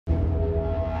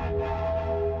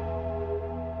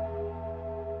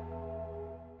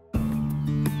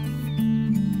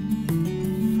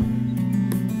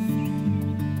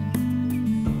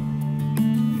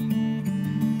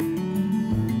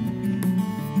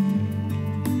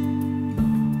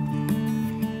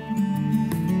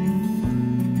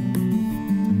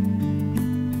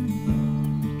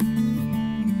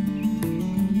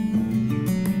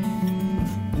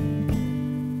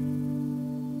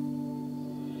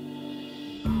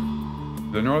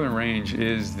The Northern Range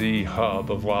is the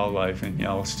hub of wildlife in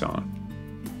Yellowstone.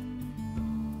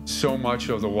 So much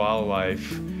of the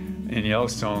wildlife in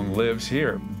Yellowstone lives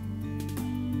here.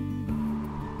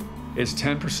 It's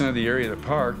 10% of the area of the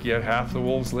park, yet half the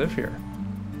wolves live here.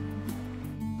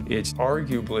 It's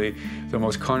arguably the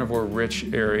most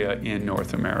carnivore-rich area in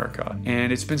North America,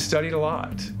 and it's been studied a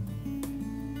lot.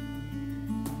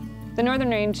 The Northern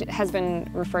Range has been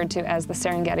referred to as the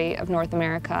Serengeti of North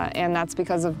America, and that's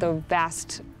because of the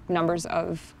vast numbers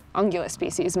of ungulate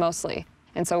species, mostly.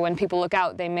 And so when people look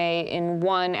out, they may, in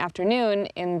one afternoon,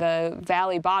 in the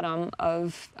valley bottom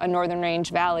of a Northern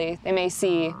Range valley, they may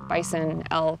see bison,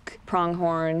 elk,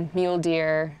 pronghorn, mule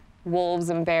deer, wolves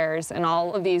and bears, and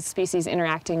all of these species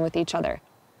interacting with each other.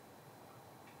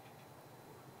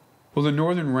 Well, the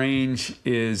Northern Range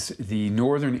is the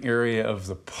northern area of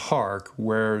the park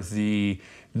where the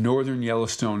northern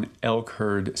Yellowstone elk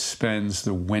herd spends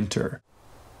the winter.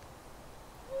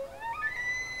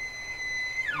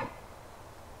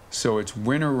 So it's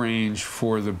winter range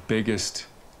for the biggest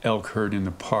elk herd in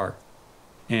the park.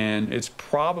 And it's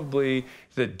probably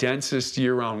the densest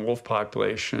year-round wolf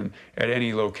population at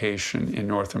any location in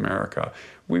North America.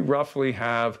 We roughly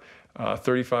have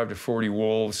 35 to 40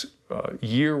 wolves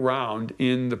year-round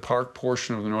in the park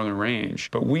portion of the Northern Range,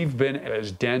 but we've been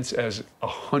as dense as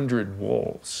 100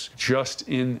 wolves just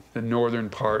in the northern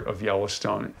part of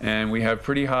Yellowstone. And we have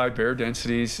pretty high bear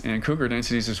densities and cougar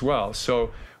densities as well.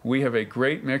 So we have a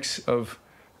great mix of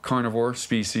carnivore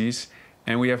species,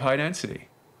 and we have high density.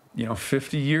 You know,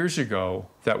 50 years ago,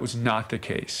 that was not the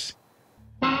case.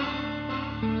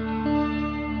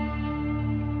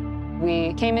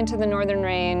 We came into the Northern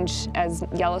Range as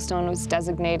Yellowstone was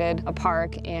designated a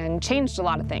park and changed a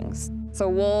lot of things. So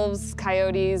wolves,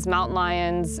 coyotes, mountain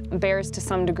lions, bears to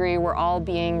some degree were all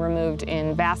being removed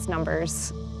in vast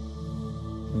numbers.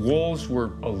 Wolves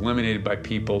were eliminated by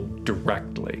people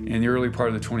directly in the early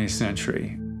part of the 20th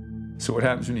century. So what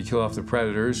happens when you kill off the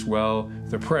predators? Well,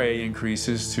 the prey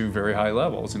increases to very high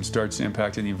levels and starts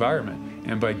impacting the environment.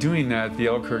 And by doing that, the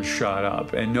elk herd shot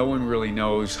up, and no one really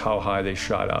knows how high they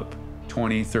shot up.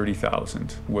 20,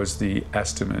 30,000 was the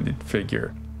estimated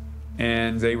figure.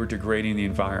 And they were degrading the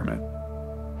environment.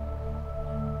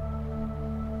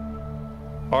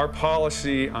 Our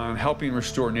policy on helping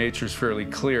restore nature is fairly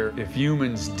clear. If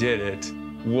humans did it,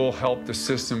 we'll help the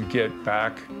system get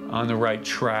back on the right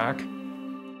track.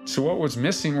 So what was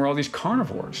missing were all these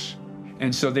carnivores.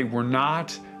 And so they were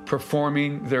not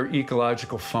performing their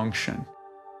ecological function.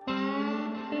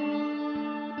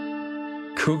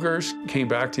 Cougars came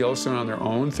back to Yellowstone on their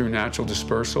own through natural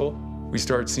dispersal. We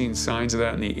started seeing signs of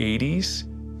that in the 80s,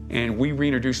 and we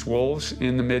reintroduced wolves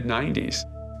in the mid-90s.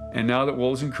 And now that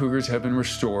wolves and cougars have been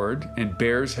restored and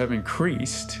bears have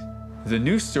increased, the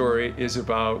new story is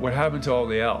about what happened to all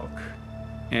the elk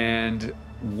and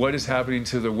what is happening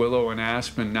to the willow and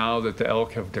aspen now that the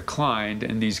elk have declined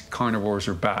and these carnivores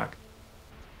are back.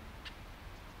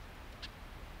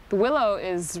 The willow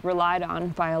is relied on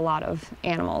by a lot of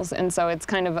animals, and so it's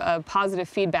kind of a positive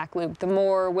feedback loop. The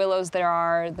more willows there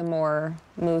are, the more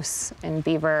moose and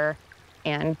beaver,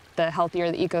 and the healthier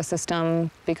the ecosystem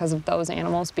because of those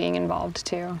animals being involved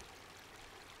too.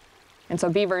 And so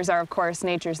beavers are, of course,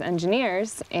 nature's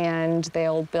engineers, and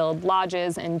they'll build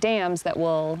lodges and dams that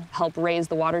will help raise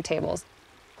the water tables.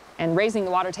 And raising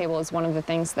the water table is one of the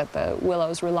things that the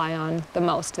willows rely on the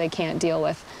most. They can't deal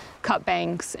with cut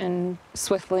banks and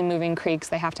swiftly moving creeks.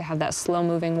 They have to have that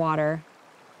slow-moving water.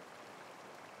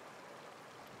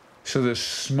 So the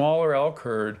smaller elk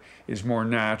herd is more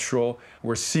natural.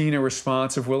 We're seeing a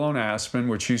response of willow and aspen,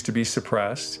 which used to be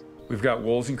suppressed. We've got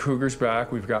wolves and cougars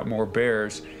back. We've got more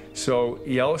bears. So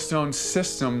Yellowstone's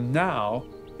system now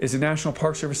is a National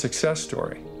Park Service success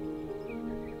story.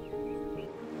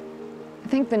 I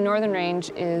think the Northern Range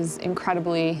is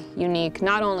incredibly unique,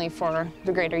 not only for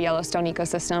the greater Yellowstone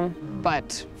ecosystem,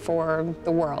 but for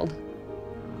the world.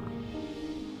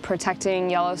 Protecting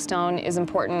Yellowstone is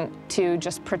important to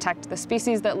just protect the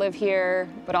species that live here,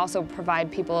 but also provide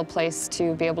people a place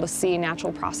to be able to see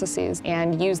natural processes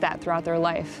and use that throughout their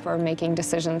life for making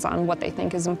decisions on what they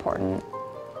think is important.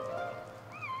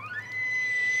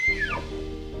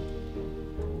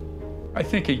 I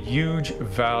think a huge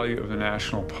value of the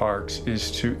national parks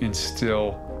is to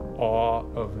instill awe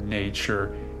of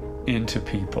nature into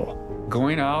people.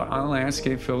 Going out on a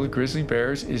landscape filled with grizzly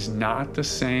bears is not the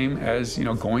same as,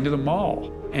 going to the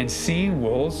mall. And seeing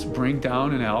wolves bring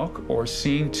down an elk or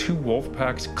seeing two wolf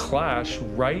packs clash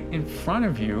right in front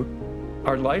of you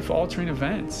are life-altering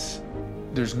events.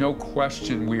 There's no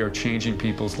question we are changing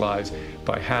people's lives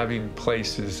by having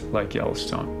places like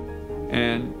Yellowstone.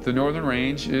 And the Northern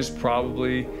Range is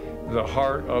probably the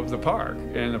heart of the park,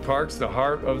 and the park's the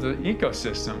heart of the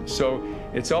ecosystem. So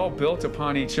it's all built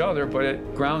upon each other, but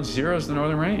at ground zero is the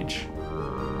Northern Range.